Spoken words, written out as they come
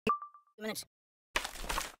Minutes.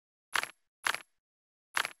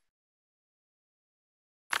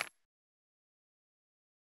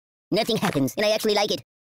 Nothing happens, and I actually like it.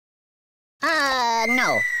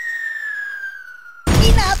 No.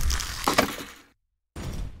 Enough!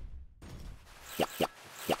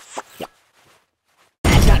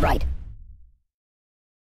 That's not right.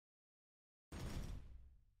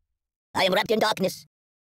 I am wrapped in darkness.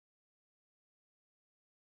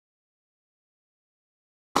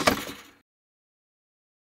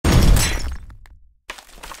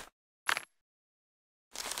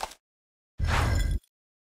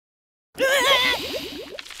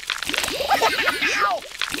 Ow!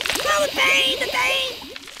 Oh, the pain! The pain!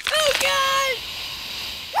 Oh, God!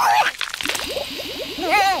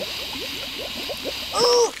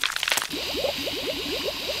 Ooh!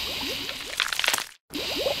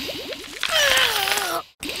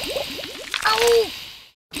 Ow!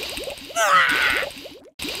 Ah!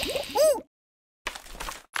 Ooh!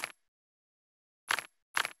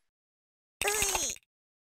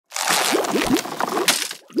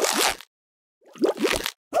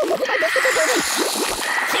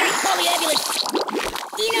 Siri, call the ambulance!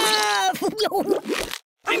 Enough!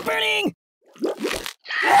 I'm burning!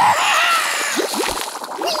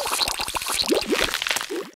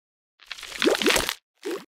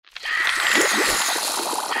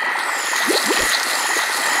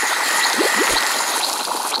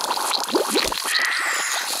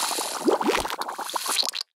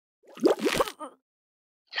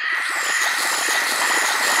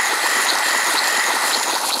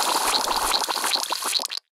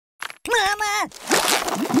 Mama!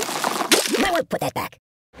 I won't put that back.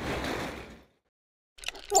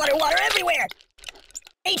 Water, water everywhere!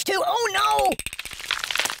 H2, oh no!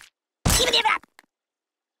 Give it up!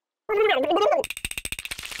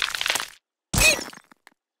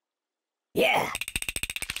 Yeah.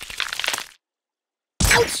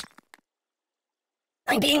 Ouch!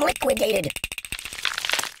 I'm being liquidated.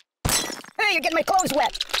 Hey, you're getting my clothes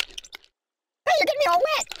wet. Hey, you're getting me all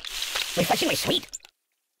wet. Refreshing my sweet.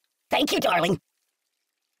 Thank you, darling.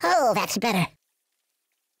 Oh, that's better.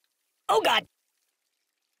 Oh, God.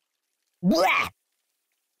 Blah!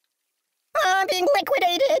 I'm being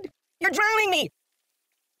liquidated. You're drowning me.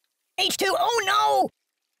 H2, oh, no.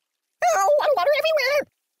 Oh, water, water everywhere.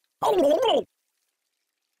 Oh,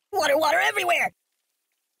 water, water everywhere.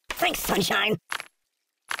 Thanks, sunshine.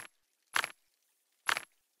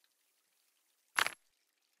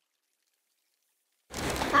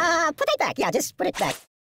 Put it back. Yeah, just put it back.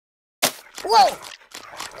 Whoa!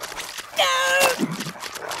 No!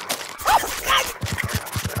 Oh, God!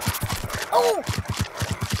 Oh!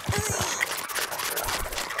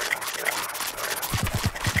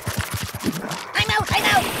 I'm out! I'm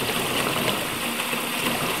out!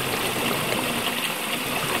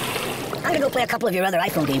 I'm gonna go play a couple of your other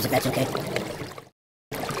iPhone games if that's okay.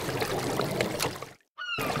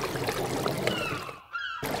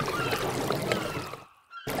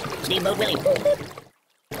 Steamboat Willie.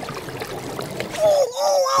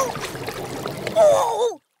 Oh!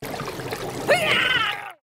 Oh!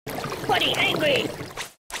 Buddy, angry!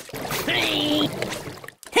 Hey!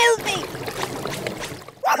 Help me!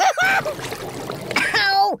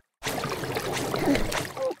 Ow!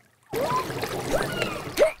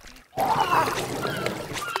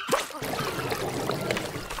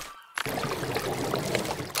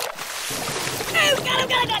 Oh,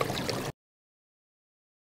 God!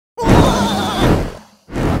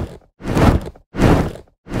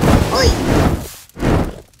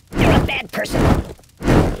 You're a bad person.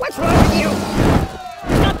 What's wrong with you?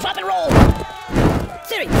 Stop, drop, and roll.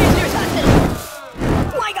 Siri, Fridgernator's hospital.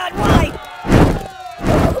 My God, why?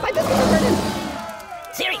 Oh, my biscuits are burning.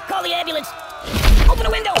 Siri, call the ambulance. Open a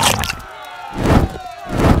window.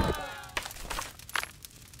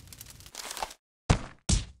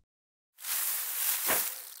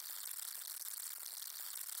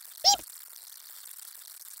 Beep.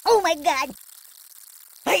 Oh, my God.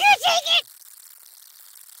 Are you taking it?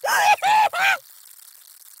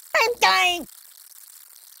 I'm dying!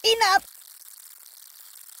 Enough!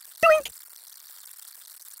 Doink!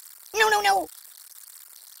 No!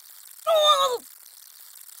 Oh!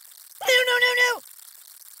 No!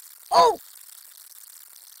 Oh!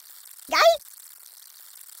 Guy?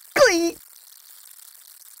 Glee!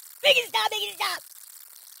 Make it stop!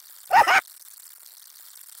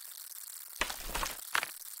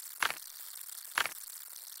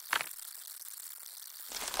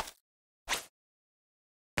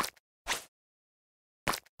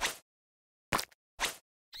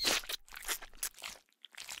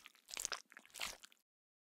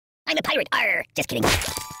 I'm a pirate! Arr! Just kidding.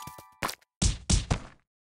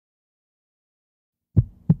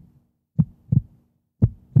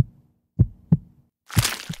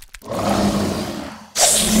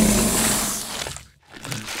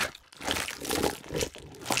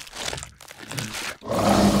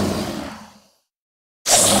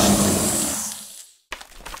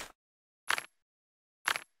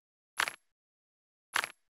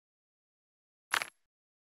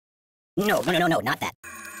 No, not that.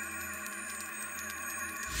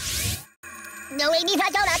 No, mi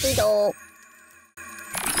fa sol la ti do.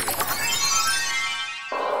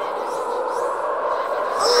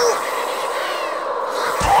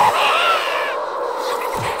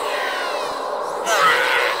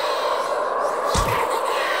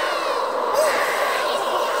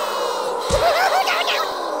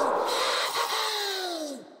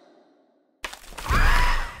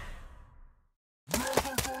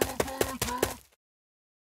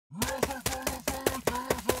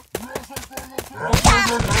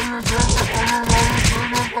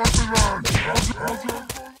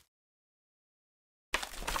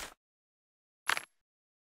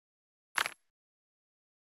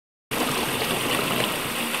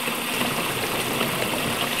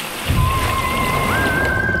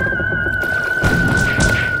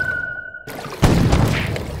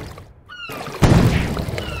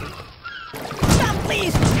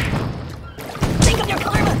 Please! Think of your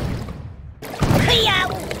karma! Hey-yow!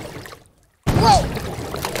 Whoa!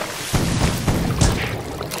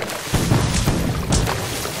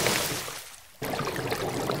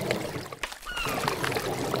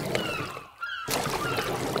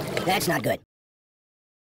 That's not good.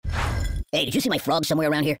 Hey, did you see my frog somewhere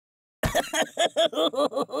around here?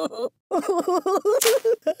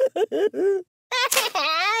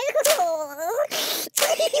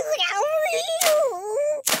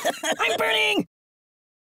 I'm burning!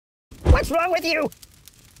 What's wrong with you?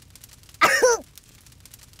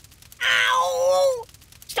 Ow!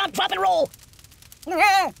 Stop, drop, and roll!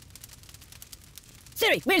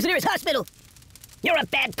 Siri, where's the nearest hospital? You're a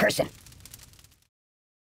bad person.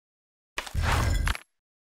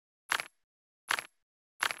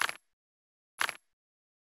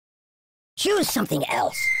 Choose something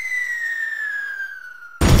else.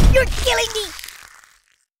 You're killing me!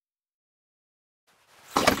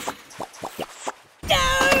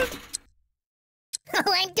 No!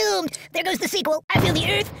 Oh, I'm doomed. There goes the sequel. I feel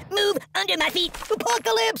the earth move under my feet.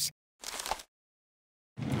 Apocalypse!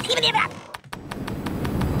 Even if I...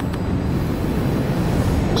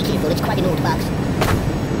 Be careful, it's quite an old box.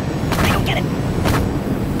 I don't get it.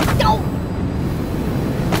 No!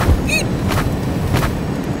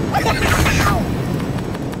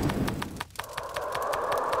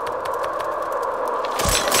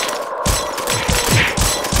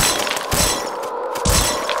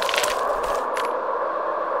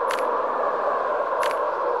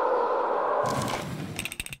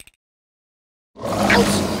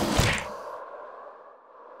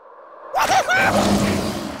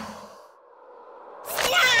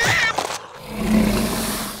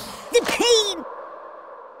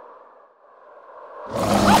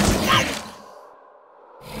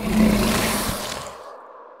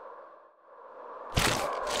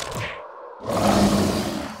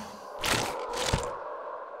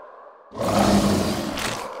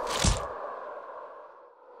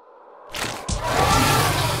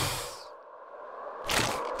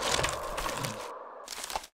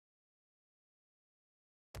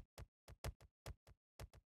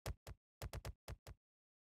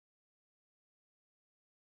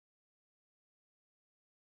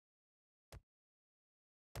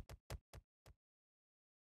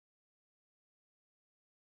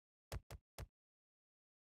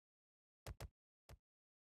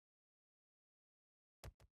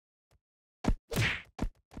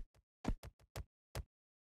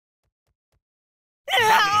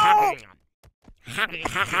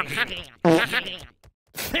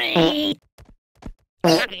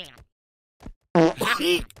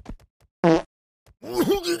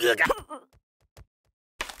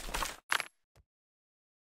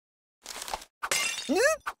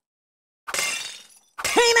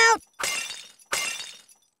 Time out!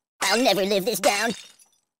 I'll never live this down.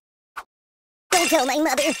 Don't tell my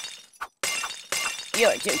mother.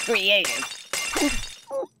 You're too creative.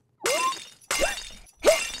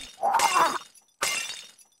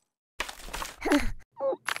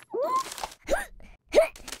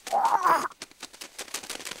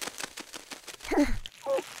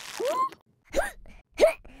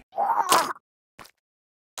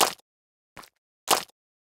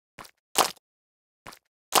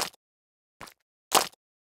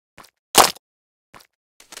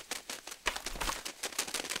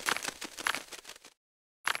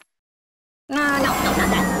 No, not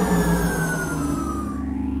that.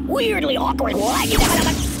 Weirdly awkward.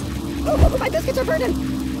 Oh, my biscuits are burning.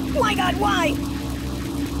 My God, why?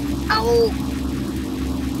 Oh!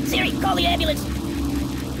 Siri, call the ambulance.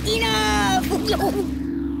 Enough!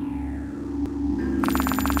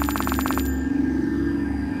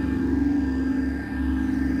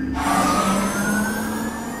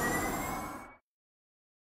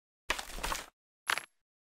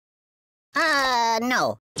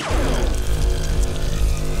 no.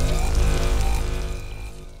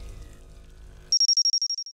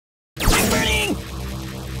 I'm burning!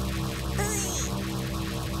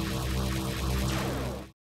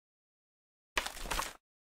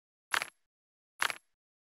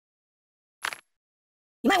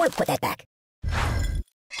 You might want to put that back.